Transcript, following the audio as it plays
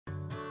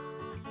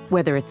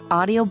Whether it's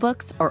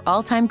audiobooks or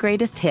all-time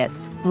greatest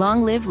hits,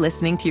 long live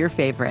listening to your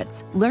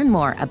favorites. Learn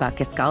more about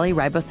Kisqali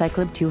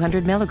Ribociclib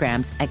 200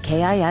 milligrams at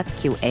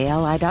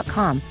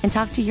KISQALI.com and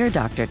talk to your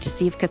doctor to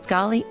see if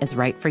Kisqali is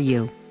right for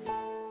you.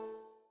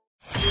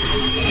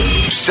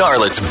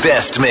 Charlotte's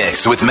Best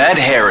Mix with Matt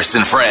Harris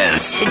and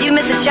Friends. Did you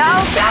miss a show?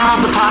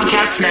 Download the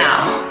podcast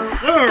now.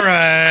 All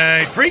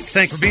right, Freak,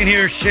 thanks for being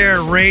here.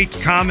 Share, rate,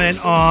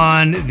 comment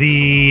on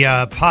the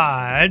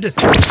pod.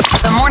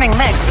 The Morning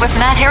Mix with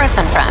Matt Harris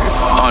and Friends.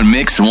 On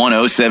Mix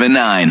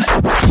 1079.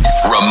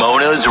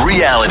 Ramona's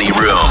Reality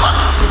Room.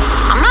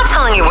 I'm not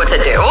telling you what to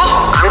do.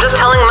 I'm just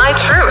telling my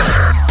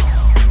truth.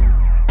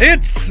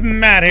 It's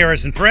Matt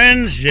Harris and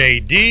Friends.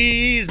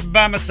 JD's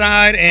by my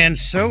side. And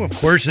so, of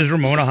course, is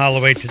Ramona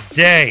Holloway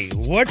today.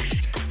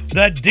 What's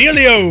the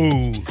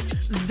dealio?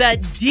 The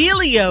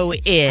dealio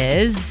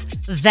is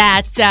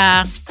that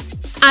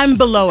I'm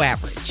below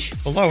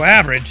average. Below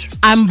average?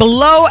 I'm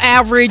below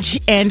average,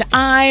 and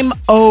I'm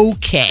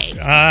okay.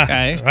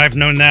 Okay. I've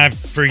known that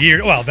for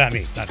years. Well, about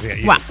me, not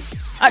you. Wow.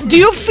 Do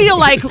you feel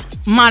like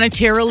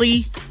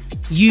monetarily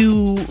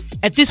you,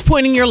 at this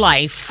point in your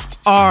life,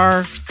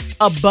 are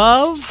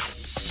above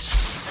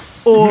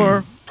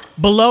or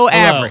below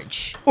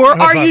average? Or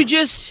are you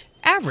just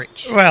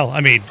average? Well,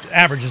 I mean,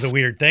 average is a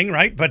weird thing,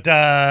 right? But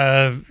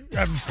I'm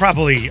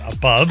probably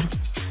above.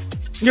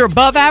 You're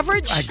above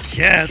average? I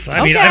guess.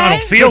 I mean, I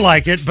don't feel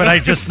like it, but I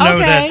just know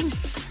that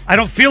I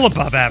don't feel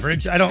above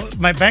average.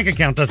 My bank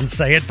account doesn't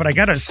say it, but I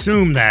got to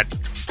assume that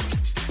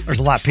there's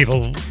a lot of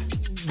people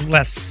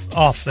less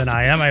off than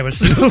I am, I would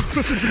assume.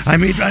 I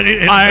mean,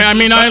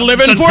 I live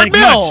in Fort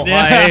Mill.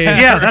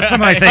 Yeah, that's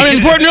what I think. I'm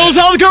in Fort Mill,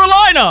 South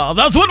Carolina.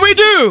 That's what we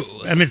do.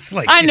 I mean, it's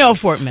like I know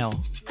Fort Mill.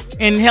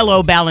 And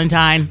hello,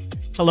 Ballantyne.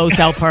 Hello,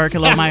 South Park.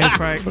 Hello, Myers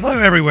Park. Hello,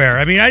 everywhere.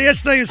 I mean, I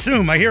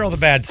assume. I hear all the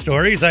bad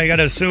stories. I got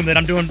to assume that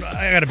I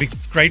got to be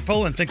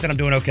grateful and think that I'm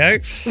doing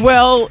okay.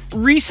 Well,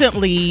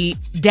 recently,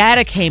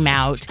 data came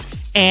out,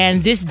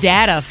 and this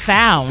data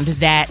found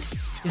that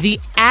the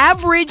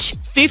average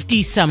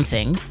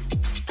 50-something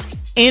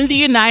in the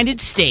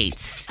United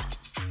States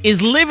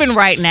is living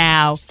right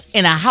now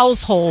in a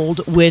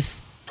household with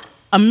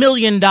 $1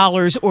 million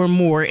or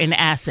more in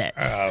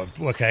assets.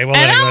 Okay. Well,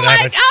 and I'm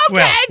like,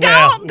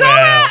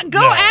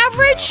 go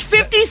average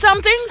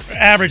 50-somethings?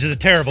 Average is a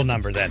terrible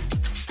number then.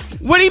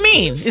 What do you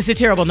mean it's a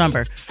terrible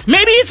number?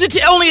 Maybe it's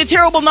only a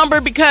terrible number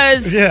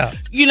because,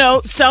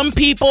 some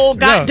people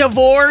got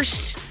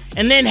divorced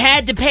and then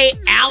had to pay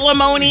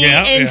alimony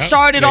and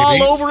started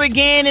all over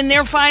again in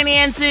their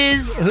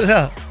finances.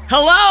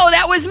 Hello,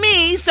 that was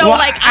me. So,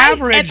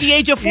 at the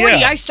age of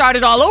 40, I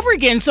started all over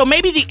again. So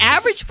maybe the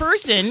average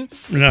person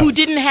who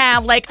didn't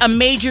have, a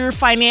major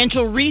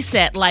financial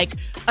reset, like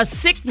a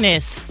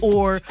sickness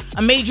or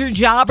a major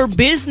job or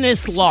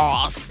business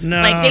loss.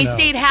 They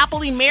stayed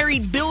happily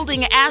married,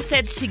 building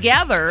assets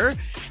together,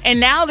 and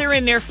now they're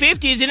in their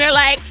 50s, and they're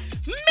like,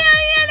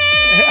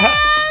 millionaires!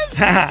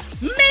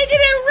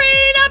 Making it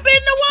rain up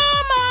in the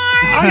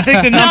Walmart! I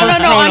think the number's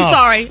thrown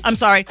off. I'm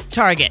sorry.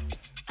 Target.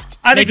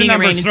 I think the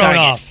number's thrown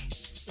off.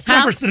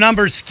 The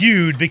number's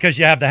skewed because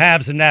you have the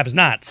haves and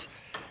have-nots.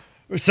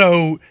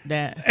 So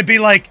it'd be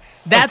like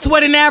that's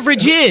what an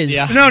average is.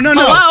 Yeah. No.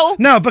 Hello?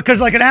 No, because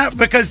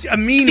because a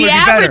mean would be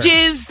better. The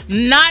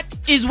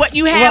average is what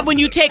you have when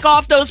you take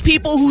off those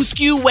people who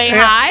skew way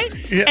high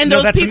and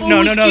those people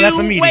who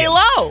skew way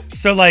low.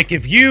 So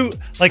if you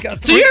so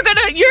you're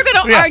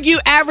gonna argue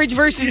average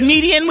versus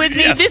median with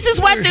me. This is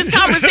what this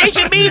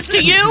conversation means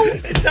to you.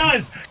 It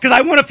does, because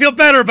I want to feel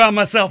better about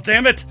myself.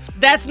 Damn it.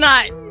 That's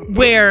not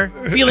where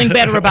feeling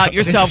better about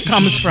yourself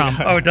comes from.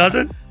 Oh, it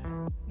doesn't?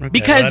 Okay,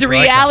 because the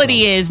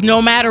reality is,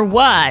 no matter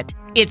what,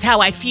 it's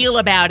how I feel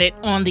about it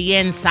on the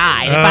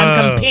inside. If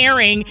I'm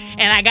comparing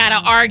and I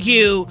gotta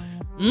argue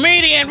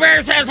median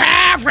versus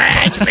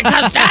average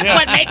because that's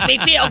what makes me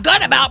feel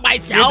good about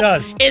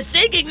myself, is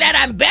thinking that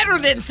I'm better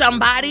than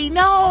somebody.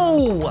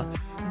 No.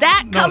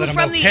 That comes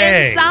from the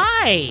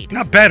inside.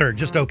 Not better,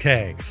 just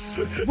okay.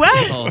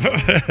 What?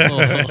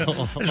 I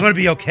just want to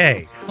be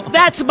okay.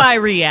 That's my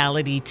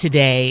reality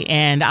today,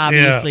 and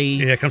obviously...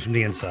 Yeah, it comes from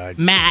the inside.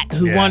 Matt,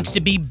 who wants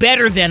to be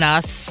better than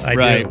us. I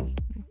do.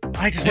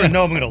 I just want to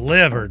know I'm going to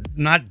live or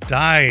not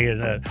die in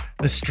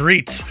the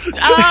streets.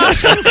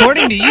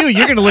 According to you,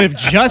 you're going to live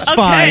just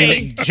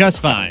fine.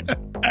 Just fine.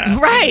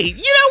 Right.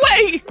 You know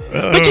what?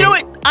 But you know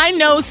what? I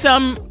know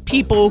some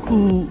people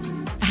who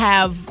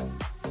have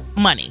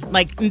money,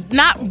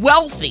 not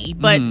wealthy,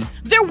 but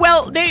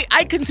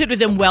I consider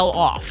them well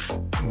off.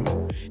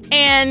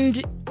 And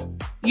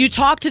you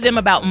talk to them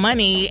about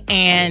money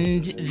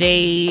and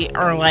they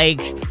are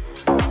like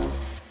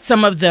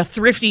some of the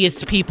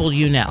thriftiest people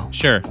you know.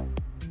 Sure.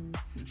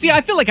 See,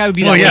 I feel like I would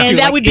be that way and too.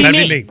 that would be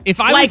me. If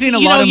I was in a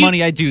lot of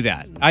money, I'd do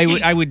that.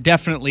 I would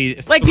definitely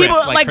like people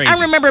crazy. I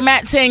remember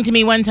Matt saying to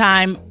me one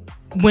time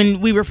when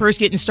we were first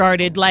getting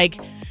started,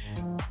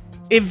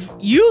 if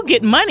you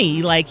get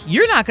money,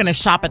 you're not going to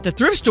shop at the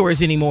thrift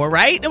stores anymore,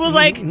 right? It was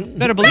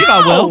better believe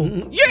I will.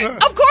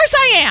 Of course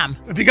I am.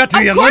 If you got to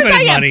the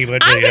unlimited money,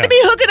 I'm going to be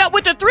hooking up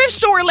with the thrift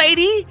store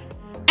lady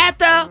at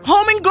the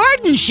Home and Garden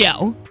Madden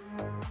show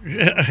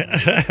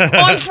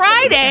on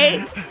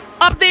Friday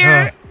up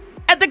there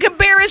at the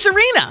Cabarrus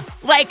Arena.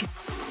 Like,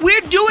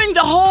 we're doing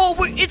the whole,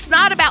 it's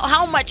not about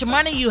how much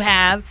money you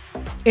have.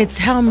 It's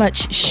how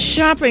much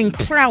shopping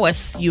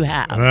prowess you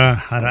have.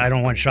 I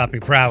don't want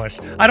shopping prowess.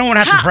 I don't want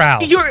to have to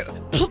prowl.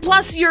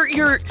 Plus,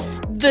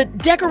 the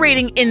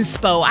decorating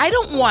inspo. I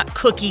don't want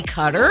cookie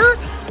cutter.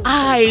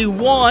 I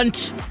want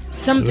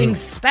something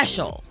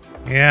special.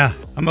 Yeah,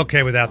 I'm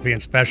okay without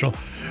being special.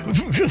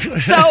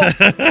 So,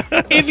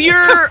 if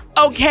you're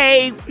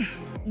okay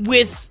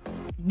with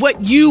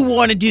what you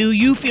want to do,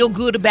 you feel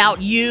good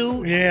about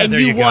you, and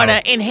you want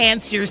to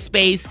enhance your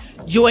space,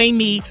 join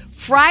me.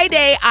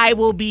 Friday, I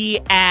will be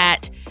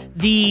at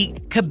the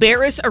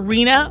Cabarrus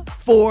Arena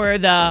for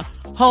the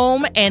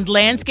Home and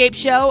Landscape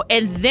Show.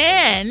 And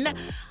then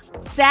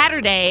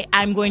Saturday,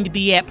 I'm going to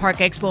be at Park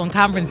Expo and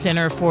Conference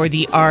Center for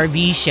the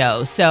RV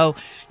show. So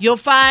you'll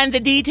find the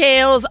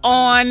details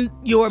on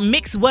your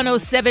Mix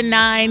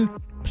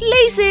 107.9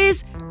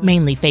 places.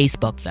 Mainly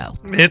Facebook, though.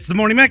 It's the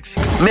Morning Mix.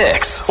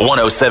 Mix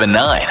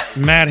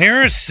 107.9. Matt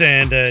Harris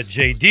and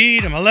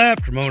JD to my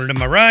left, Ramona to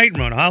my right,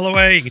 Ramona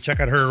Holloway. You can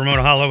check out her,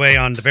 Ramona Holloway,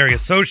 on the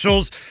various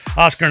socials.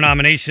 Oscar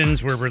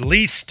nominations were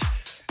released.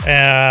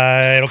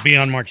 It'll be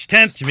on March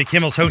 10th. Jimmy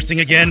Kimmel's hosting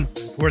again,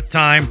 fourth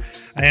time.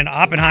 And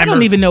Oppenheimer. I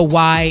don't even know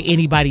why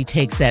anybody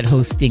takes that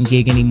hosting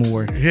gig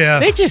anymore. Yeah.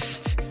 They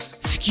just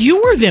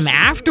skewer them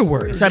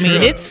afterwards. I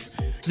mean,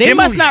 They Kimmel,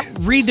 must not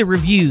read the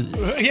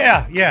reviews.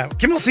 Yeah.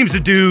 Kimmel seems to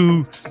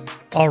do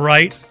all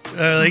right.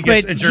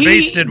 And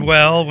Gervais did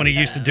well when he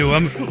used to do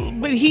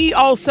them. But he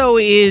also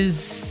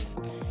is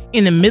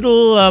in the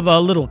middle of a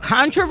little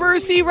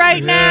controversy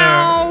right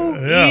now.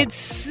 Yeah.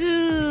 It's...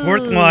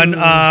 Fourth one.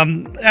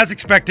 As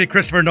expected,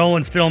 Christopher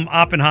Nolan's film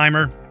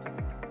Oppenheimer.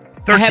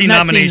 13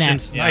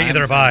 nominations.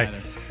 Either have I.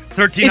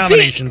 13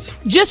 nominations.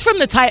 Just from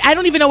the title, I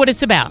don't even know what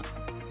it's about.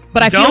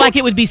 But I feel like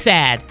it would be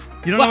sad.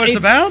 You don't know what it's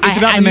about? It's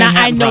about the Manhattan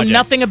I know Project.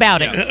 Nothing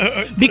about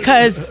it.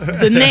 Because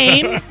the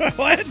name...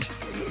 What?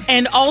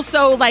 And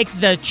also, like,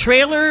 the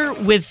trailer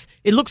with...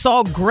 It looks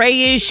all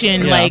grayish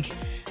and, like,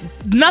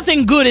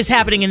 nothing good is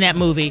happening in that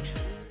movie.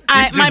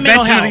 My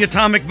mental health. Of the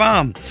atomic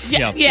bomb.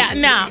 Yeah,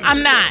 no,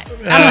 I'm not.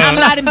 I'm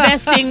not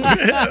investing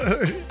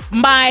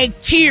my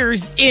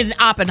tears in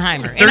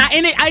Oppenheimer.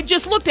 And I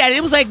just looked at it.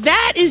 It was like,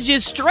 that is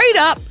just straight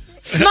up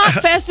snot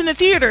fest in the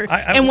theater.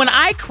 And when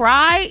I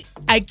cry,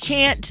 I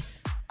can't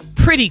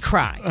pretty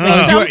cry.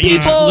 Like some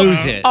people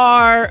lose it.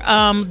 are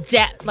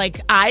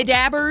like eye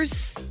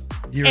dabbers,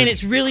 and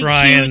it's really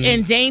cute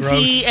and dainty,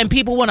 gross. And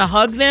people want to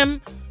hug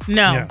them.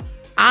 No,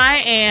 I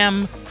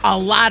am a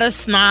lot of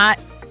snot.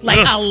 Like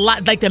a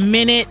lot, like the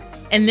minute,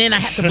 and then I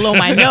have to blow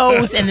my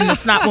nose, and then the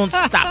snot won't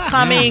stop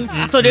coming.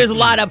 So there's a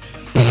lot of.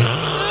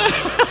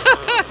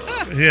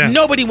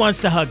 Nobody wants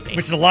to hug me.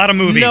 Which is a lot of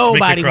movies.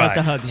 Nobody wants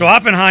to hug me. So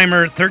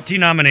Oppenheimer, 13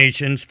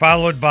 nominations,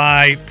 followed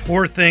by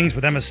Poor Things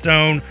with Emma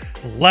Stone,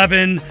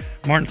 11.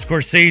 Martin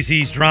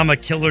Scorsese's drama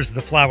Killers of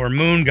the Flower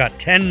Moon got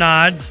 10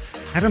 nods.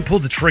 I haven't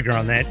pulled the trigger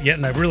on that yet,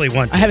 and I really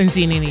want to. I haven't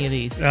seen any of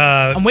these.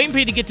 I'm waiting for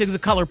you to get to The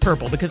Color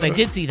Purple, because I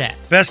did see that.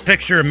 Best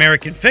Picture,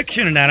 American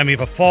Fiction, Anatomy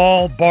of a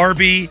Fall,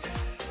 Barbie,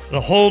 The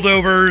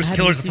Holdovers,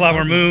 Killers of the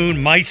Flower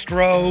Moon,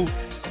 Maestro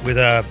with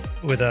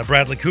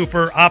Bradley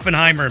Cooper,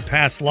 Oppenheimer and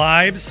Past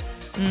Lives.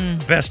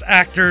 Best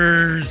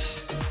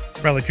Actors,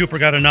 Bradley Cooper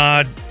got a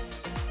nod,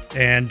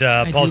 and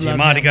Paul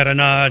Giamatti got a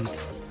nod,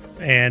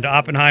 and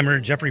Oppenheimer,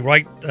 Jeffrey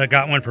Wright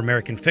got one for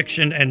American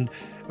Fiction, and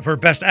for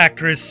Best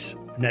Actress,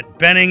 Annette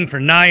Bening for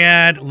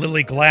Nyad,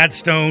 Lily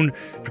Gladstone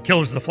for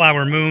Killers of the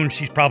Flower Moon.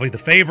 She's probably the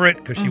favorite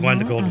because she won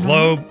the Golden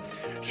Globe.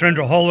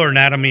 Sandra Huller,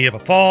 Anatomy of a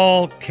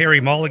Fall. Carey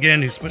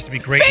Mulligan, who's supposed to be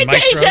great in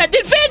Maestro.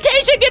 Did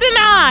Fantasia get a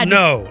nod?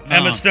 No.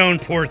 Emma Stone,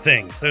 Poor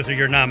Things. Those are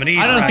your nominees.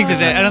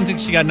 I don't think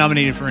she got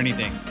nominated for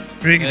anything.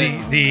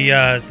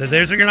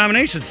 Those are your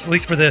nominations, at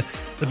least for the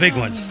big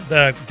ones.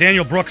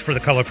 Daniel Brooks for The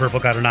Color Purple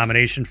got a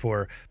nomination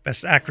for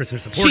Best Actress in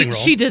Supporting Role.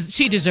 She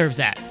deserves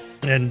that.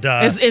 And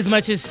as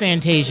much as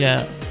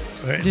Fantasia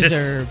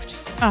deserved.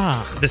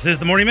 This is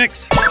the Morning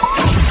Mix.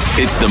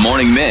 It's the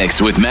Morning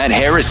Mix with Matt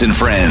Harris and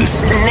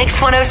friends. Mix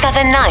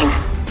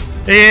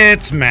 107.9.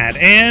 It's Matt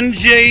and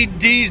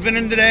JD's been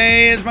in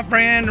today as my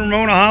friend.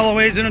 Ramona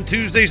Holloway's in on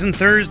Tuesdays and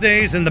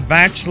Thursdays, and The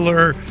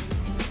Bachelor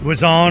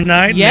was on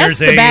night. Yes,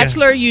 The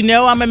Bachelor. You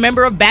know I'm a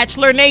member of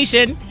Bachelor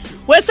Nation.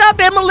 What's up,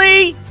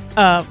 Emily?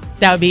 That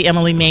would be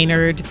Emily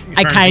Maynard.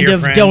 I kind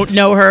of don't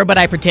know her, but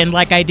I pretend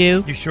like I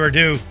do. You sure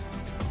do.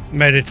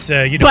 But it's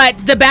But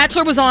The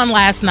Bachelor was on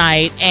last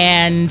night,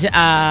 and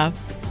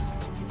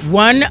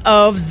one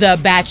of the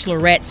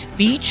Bachelorettes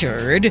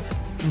featured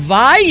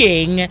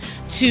vying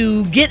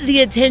to get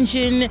the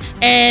attention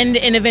and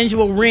an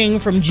eventual ring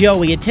from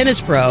Joey, a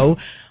tennis pro,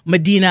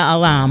 Medina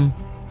Alam,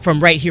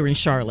 from right here in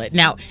Charlotte.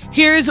 Now,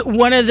 here's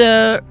one of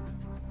the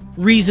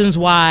reasons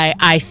why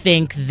I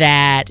think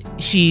that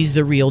she's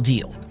the real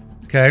deal.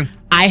 Okay.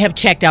 I have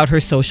checked out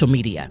her social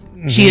media.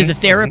 She is a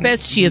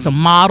therapist. She is a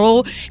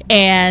model,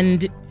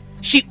 and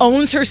she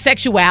owns her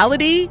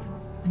sexuality,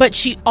 but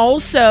she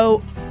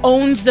also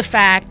owns the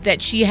fact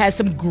that she has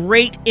some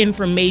great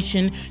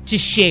information to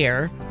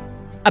share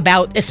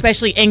about,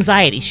 especially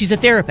anxiety. She's a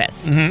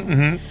therapist.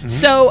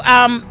 So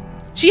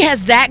she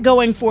has that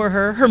going for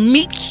her. Her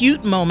meet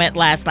cute moment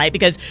last night,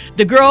 because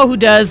the girl who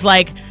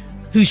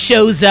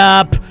shows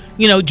up,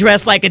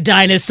 dressed like a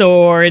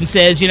dinosaur and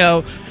says, you're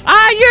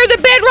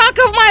the bedrock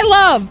of my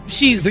love.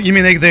 You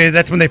mean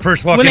that's when they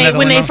first walk in?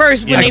 When they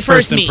first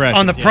meet.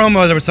 On the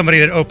promo, there was somebody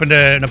that opened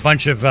and a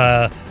bunch of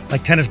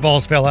tennis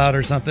balls fell out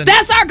or something.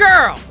 That's our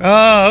girl.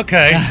 Oh,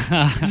 okay.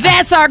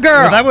 That's our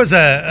girl. Well, that was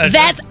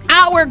That's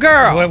our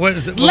girl. What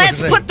is it?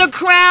 Let's put the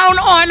crown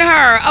on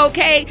her,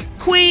 okay?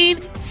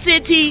 Queen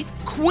City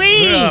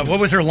Queen. What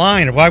was her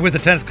line? Why was the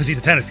tennis? Because he's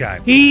a tennis guy.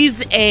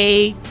 He's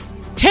a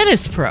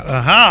tennis pro.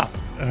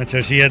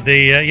 So she had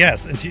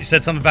yes, and she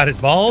said something about his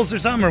balls or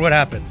something, or what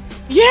happened?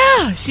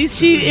 Yeah,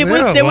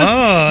 there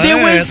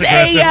was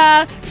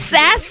a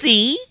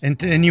sassy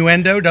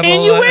innuendo, double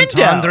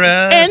innuendo,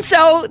 entendre. and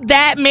so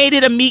that made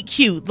it a meet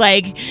cute.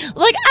 I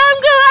want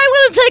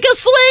to take a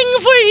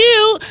swing for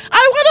you.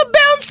 I want to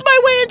bounce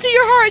my way into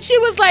your heart. She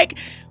was like,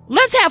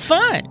 let's have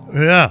fun.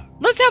 Yeah,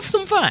 let's have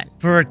some fun.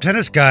 For a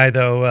tennis guy,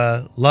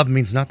 though, love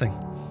means nothing.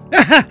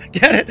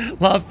 Get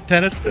it? Love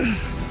tennis.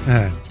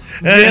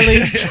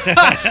 Really?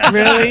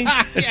 Really?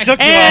 It took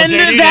and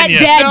that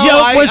dad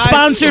joke was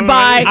sponsored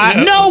by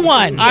no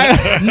one.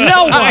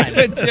 No one.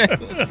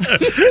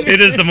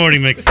 It is the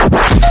morning mix.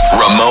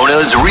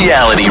 Ramona's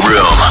reality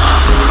room.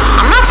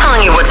 I'm not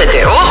telling you what to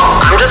do.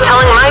 I'm just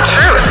telling my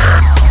truth.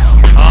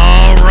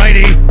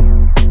 Alrighty.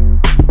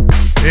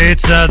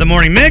 It's the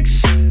morning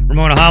mix.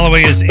 Ramona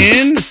Holloway is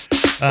in.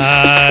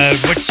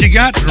 What you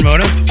got,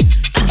 Ramona?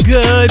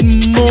 Good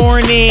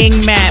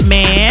morning, Matt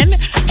Man.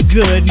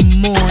 Good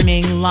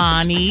morning,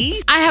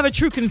 Lonnie. I have a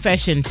true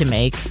confession to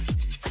make.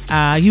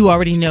 You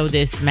already know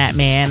this, Matt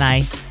Man.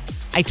 I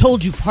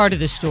told you part of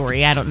the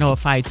story. I don't know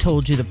if I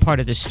told you the part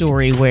of the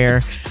story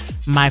where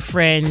my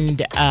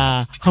friend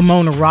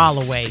Ramona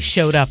Holloway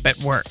showed up at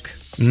work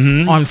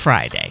on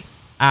Friday.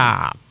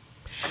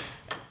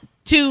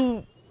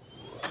 To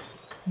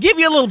give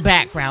you a little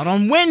background,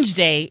 on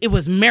Wednesday, it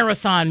was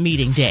marathon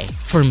meeting day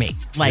for me.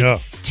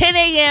 10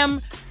 a.m.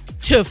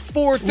 to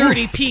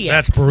 4:30 p.m.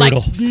 That's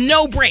brutal.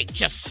 No break,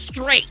 just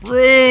straight.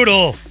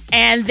 Brutal.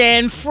 And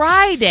then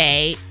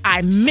Friday,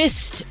 I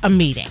missed a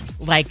meeting.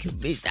 I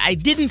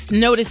didn't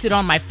notice it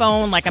on my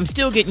phone. I'm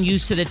still getting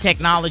used to the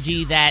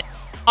technology that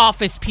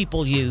office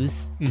people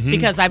use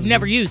because I've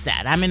never used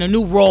that. I'm in a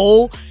new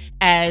role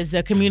as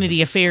the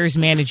community affairs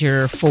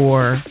manager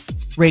for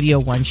Radio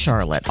 1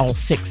 Charlotte, all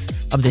 6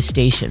 of the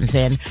stations.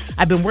 And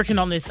I've been working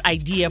on this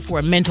idea for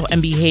a mental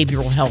and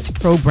behavioral health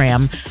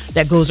program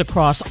that goes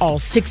across all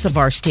 6 of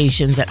our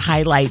stations that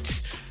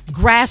highlights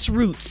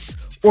grassroots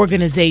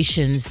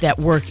organizations that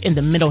work in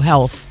the mental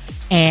health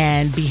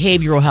and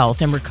behavioral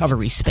health and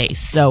recovery space.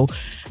 So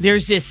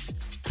there's this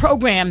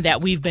program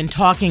that we've been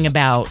talking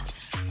about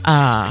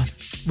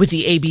with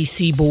the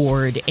ABC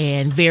board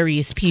and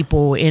various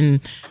people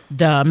in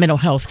the mental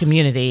health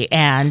community,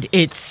 and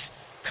it's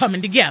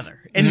coming together.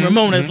 And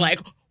Ramona's like,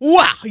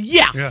 wow,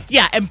 yeah.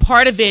 And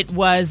part of it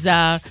was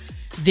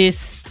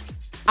this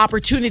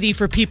opportunity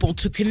for people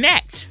to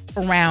connect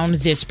around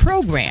this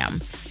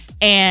program.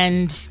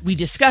 And we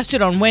discussed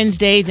it on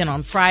Wednesday. Then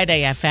on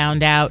Friday, I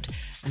found out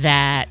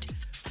that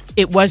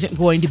it wasn't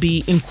going to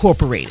be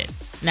incorporated.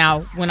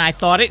 Now, when I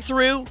thought it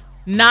through,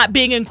 not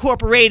being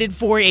incorporated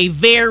for a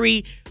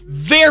very,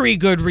 very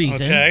good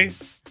reason. Okay.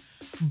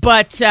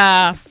 But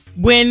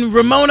when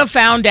Ramona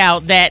found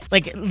out that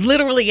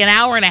literally an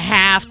hour and a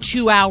half,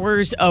 2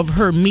 hours of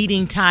her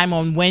meeting time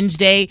on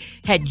Wednesday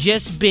had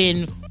just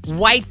been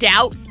wiped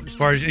out. As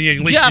far as at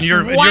least in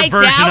your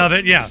version of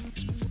it, yeah.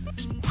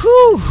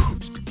 Whew.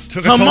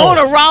 Took a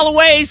Ramona toll.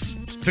 Holloway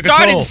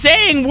started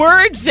saying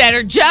words that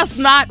are just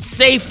not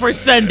safe for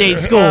Sunday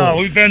school. Oh,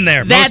 we've been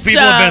there. Most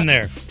people have been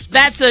there.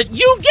 That's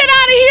you get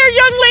out of here,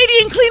 young lady,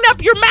 and clean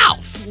up your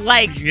mouth.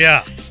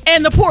 Yeah.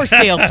 And the poor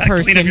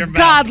salesperson,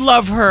 God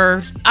love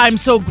her. I'm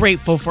so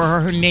grateful for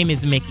her. Her name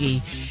is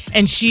Mickey.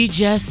 And she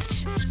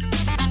just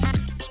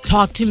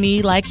talked to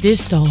me like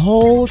this the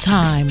whole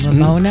time,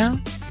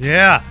 Ramona.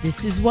 Yeah.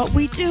 This is what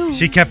we do.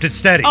 She kept it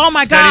steady. Oh,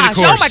 my gosh.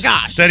 Oh, my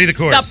gosh. Steady the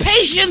course. The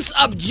patience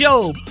of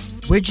Job.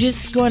 We're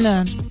just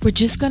gonna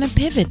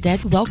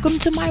pivot. Welcome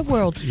to my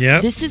world.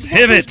 Yep. This is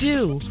what we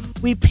do.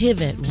 We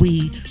pivot.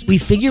 We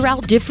figure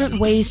out different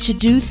ways to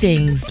do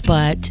things,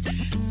 but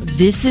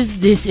this.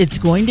 It's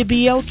going to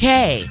be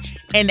okay.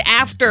 And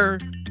after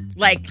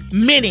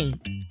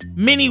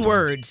many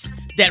words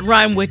that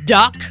rhyme with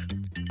duck,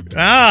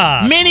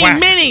 many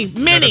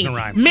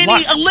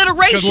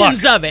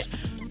alliterations of it.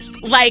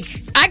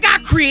 I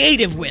got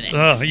creative with it.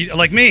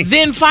 Like me.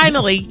 Then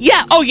finally,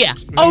 oh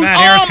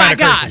my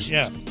gosh.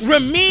 Yeah.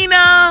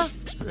 Ramona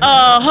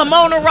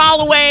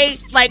Holloway,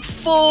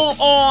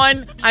 full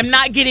on, I'm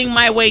not getting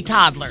my way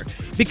toddler.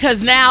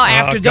 Because now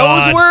after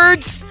those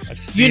words,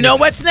 you know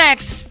what's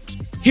next.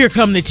 Here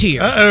come the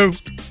tears. Uh-oh.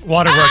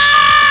 Waterwork.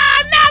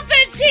 Not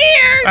the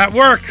tears. At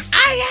work.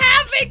 I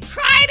haven't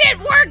cried at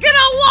work in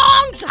a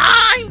long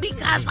time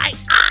because I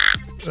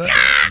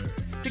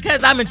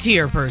Because I'm a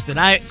tear person.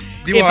 I'm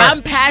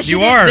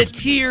passionate, the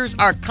tears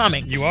are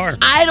coming. You are.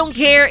 I don't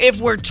care if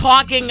we're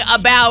talking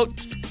about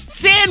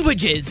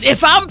sandwiches.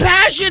 If I'm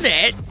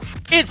passionate,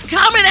 it's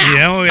coming out.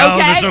 Yeah, okay?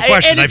 There's no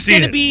question. And I've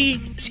seen it. It's going to be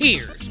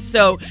tears.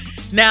 So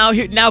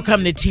now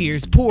come the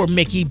tears. Poor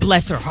Mickey,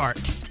 bless her heart.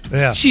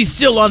 Yeah. She's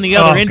still on the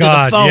other end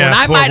of the phone. Yeah,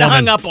 I might have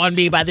hung woman. up on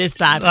me by this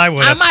time. I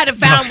would. I might have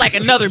found like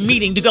another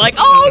meeting to go like,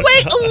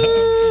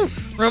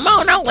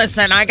 Ramona,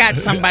 listen, I got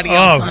somebody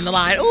else on the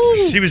line.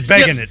 Ooh. She was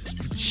begging it.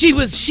 She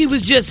was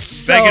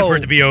just so begging for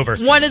it to be over.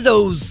 One of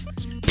those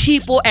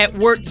people at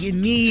work you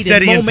need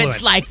Steady in moments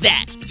influence. like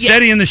that.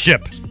 Steady in the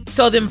ship.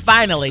 So then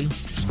finally,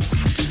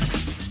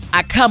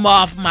 I come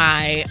off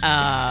my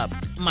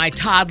my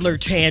toddler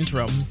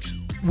tantrum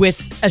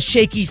with a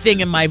shaky thing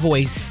in my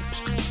voice.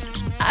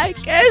 I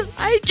guess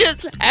I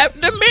just have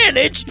to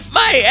manage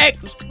my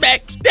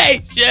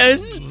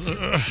expectations.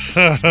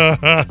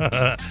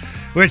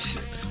 Which,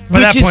 by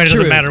that point, it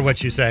doesn't matter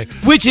what you say.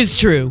 Which is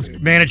true.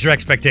 Manage your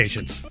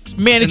expectations.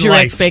 Manage your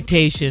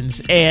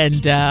expectations.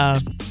 And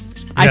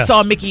I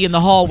saw Mickey in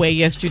the hallway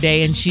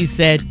yesterday, and she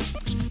said,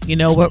 "You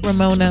know what,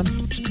 Ramona?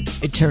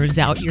 It turns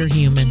out you're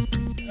human."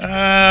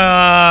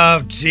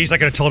 Geez, I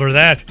could have told her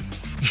that.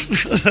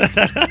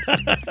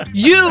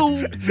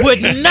 You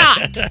would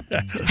not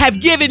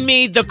have given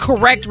me the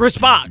correct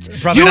response.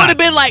 Probably you not. would have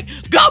been like,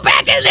 "Go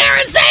back in there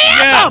and say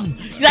them."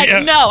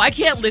 Like, no, I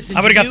can't listen to you.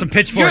 I would have got some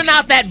pitchforks. You're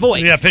not that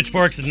voice. Yeah,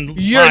 pitchforks and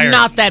You're fire.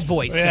 not that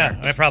voice,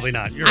 Yeah, sir. probably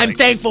not. You're I'm right.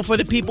 thankful for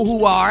the people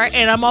who are,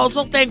 and I'm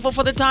also thankful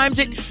for the times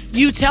that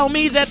you tell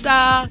me that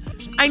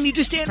I need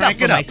to stand up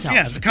for myself.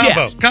 Yeah, it's a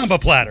combo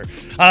platter.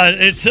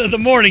 It's the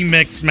morning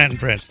mix, Matt and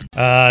Prince.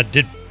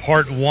 Did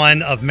part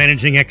 1 of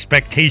managing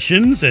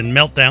expectations and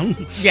meltdown.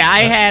 Yeah,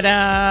 I had,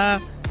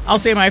 I'll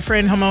say my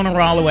friend Ramona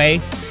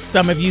Holloway.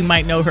 Some of you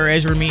might know her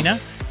as Ramona.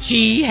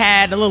 She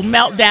had a little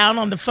meltdown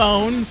on the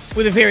phone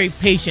with a very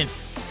patient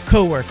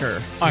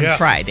coworker on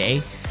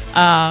Friday.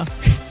 And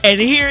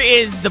here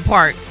is the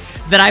part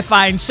that I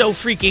find so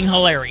freaking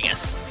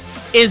hilarious,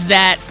 is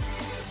that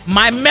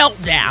my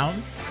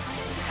meltdown,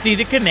 see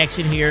the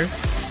connection here,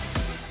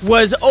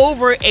 was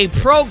over a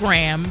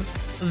program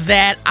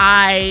that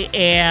I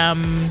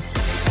am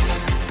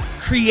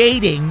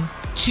creating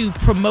to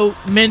promote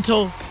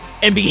mental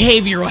and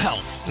behavioral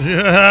health. What?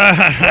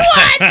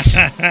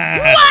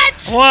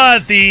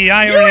 What? The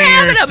irony You're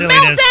having a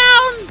silliness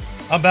meltdown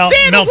about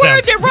saying meltdowns. a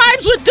word that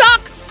rhymes with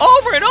duck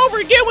over and over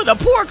again with a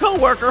poor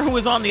coworker who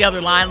was on the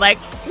other line. Like,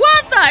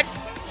 what the?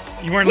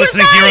 You weren't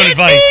listening to your own in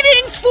advice.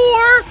 meetings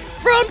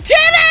from 10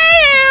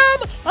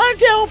 a.m.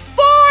 until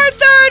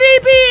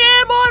 4:30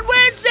 p.m. on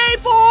Wednesday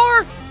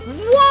for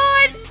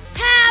what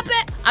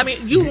happened? I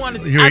mean, you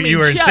wanted. You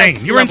were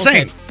insane. You were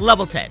insane.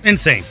 Level 10.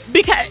 Insane.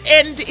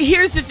 And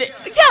here's the thing.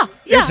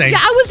 Insane. Yeah.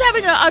 I was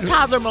having a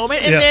toddler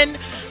moment, and then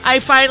I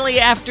finally,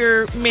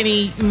 after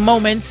many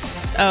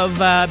moments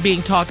of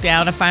being talked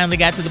down, I finally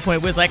got to the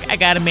point where it's like I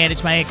got to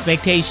manage my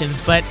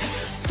expectations. But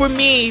for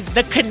me,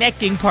 the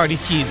connecting part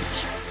is huge,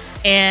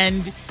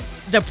 and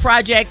the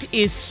project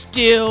is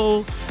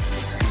still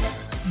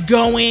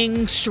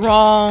going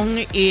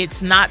strong.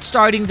 It's not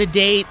starting the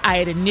date I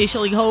had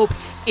initially hoped.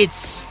 It's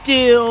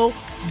still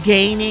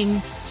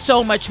gaining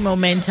so much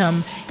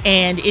momentum,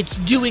 and it's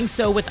doing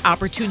so with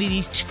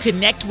opportunities to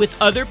connect with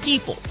other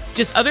people,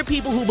 just other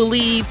people who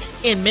believe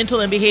in mental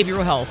and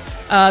behavioral health.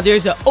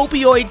 There's an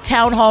opioid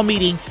town hall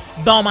meeting,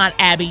 Belmont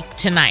Abbey,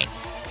 tonight.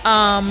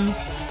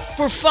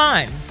 For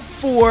fun,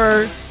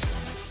 for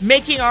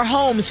making our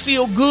homes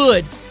feel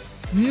good,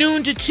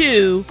 noon to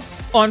 2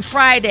 on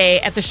Friday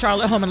at the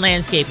Charlotte Home and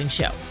Landscaping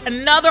Show.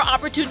 Another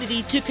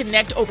opportunity to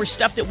connect over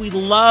stuff that we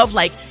love,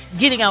 like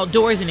getting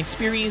outdoors and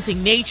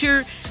experiencing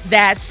nature.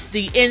 That's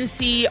the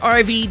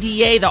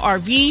NCRVDA, the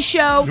RV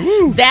show.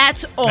 Ooh.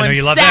 That's on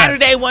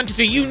Saturday, 1 to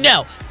 3. You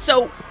know.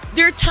 So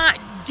their time,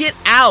 get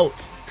out,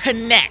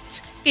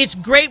 connect. It's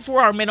great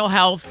for our mental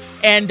health,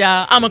 and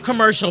I'm a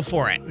commercial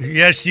for it.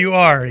 Yes, you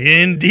are.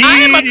 Indeed, I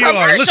am a you are.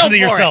 commercial Listen to for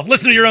yourself. it.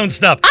 Listen to your own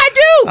stuff. I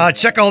do.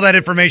 Check all that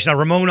information out.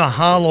 Ramona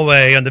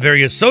Holloway on the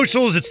various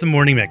socials. It's the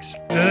Morning Mix.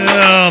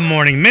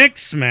 Morning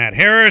Mix. Matt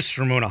Harris.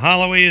 Ramona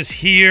Holloway is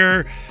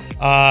here.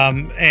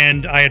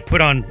 And I had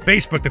put on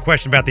Facebook the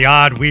question about the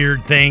odd,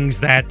 weird things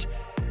that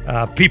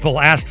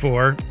people asked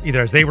for, either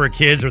as they were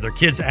kids or their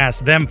kids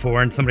asked them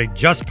for. And somebody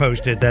just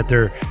posted that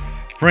their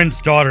friend's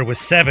daughter was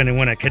 7 and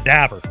won a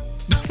cadaver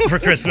for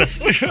Christmas.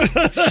 Right!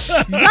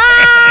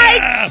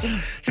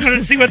 She wanted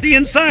to see what the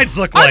insides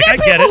look Are like. there I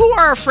get people it. who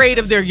are afraid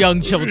of their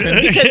young children?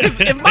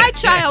 Because if my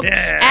child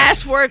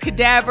asked for a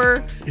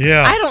cadaver,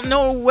 I don't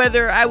know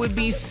whether I would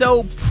be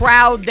so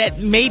proud that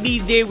maybe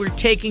they were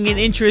taking an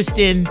interest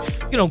in,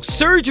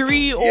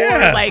 surgery, or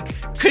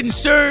like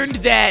concerned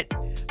that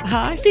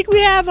I think we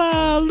have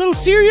a little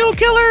serial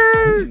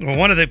killer. Well,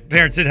 one of the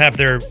parents did have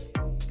their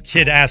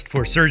kid asked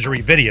for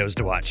surgery videos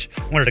to watch.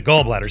 Wanted a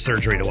gallbladder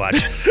surgery to watch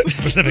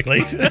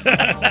specifically.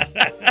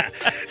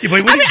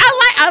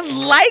 I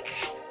like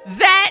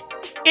that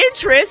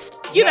interest,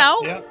 you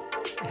know. Yeah.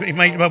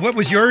 What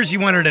was yours? You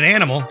wanted an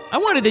animal. I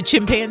wanted a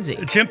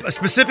chimpanzee.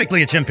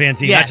 Specifically a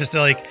chimpanzee, yes. Not just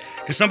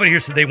because somebody here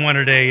said they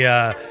wanted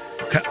a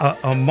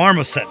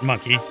marmoset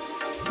monkey.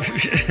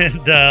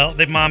 And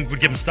their mom would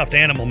give them stuffed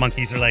animal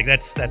monkeys. They're like,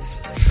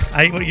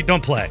 you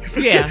don't play.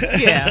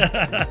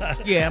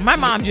 Yeah. My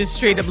mom just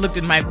straight up looked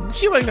at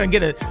she wasn't going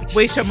to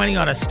waste her money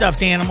on a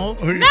stuffed animal.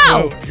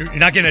 No. You're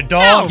not getting a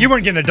dog? No. You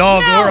weren't getting a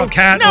dog or a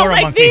cat or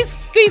a monkey?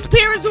 These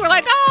parents who are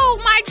like, oh,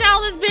 my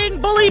child is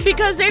being bullied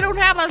because they don't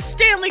have a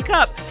Stanley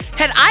Cup.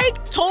 Had I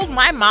told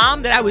my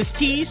mom that I was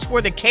teased for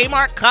the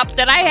Kmart cup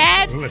that I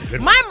had,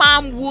 my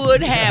mom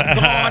would have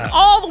gone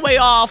all the way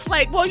off.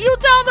 Like, well, you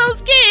tell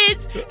those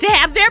kids to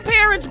have their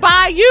parents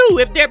buy you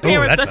if their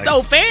parents are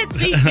so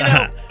fancy.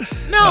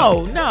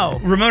 No.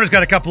 Ramona's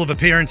got a couple of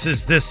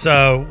appearances this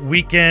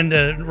weekend.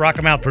 Rock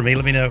them out for me.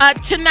 Let me know.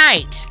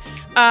 Tonight.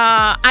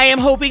 I am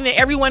hoping that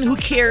everyone who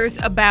cares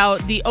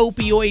about the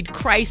opioid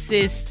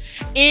crisis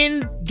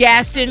in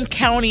Gaston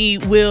County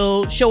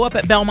will show up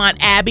at Belmont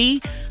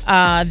Abbey.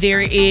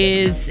 There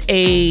is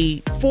a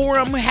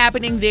forum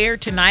happening there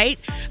tonight.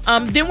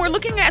 Then we're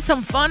looking at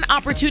some fun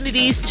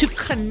opportunities to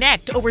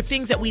connect over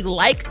things that we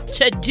like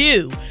to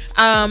do.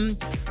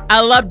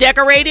 I love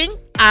decorating.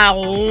 I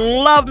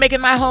love making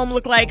my home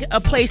look like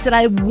a place that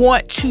I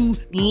want to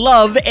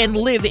love and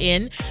live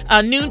in.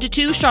 Noon to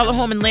 2, Charlotte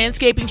Home and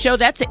Landscaping Show.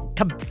 That's at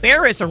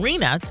Cabarrus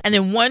Arena. And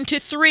then 1 to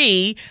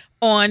 3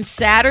 on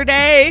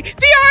Saturday,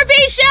 the RV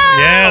show.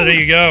 Yeah, there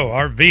you go.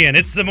 RVing.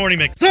 It's the Morning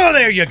Mix. So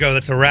there you go.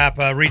 That's a wrap.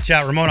 Reach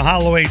out. Ramona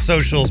Holloway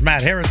socials,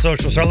 Matt Harris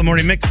socials, Charlotte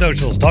Morning Mix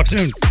socials. Talk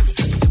soon.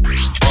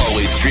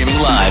 Always streaming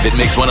live at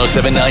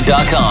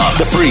Mix1079.com,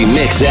 the free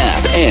Mix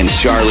app, and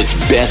Charlotte's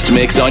best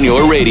mix on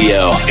your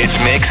radio.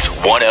 It's Mix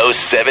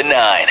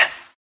 1079.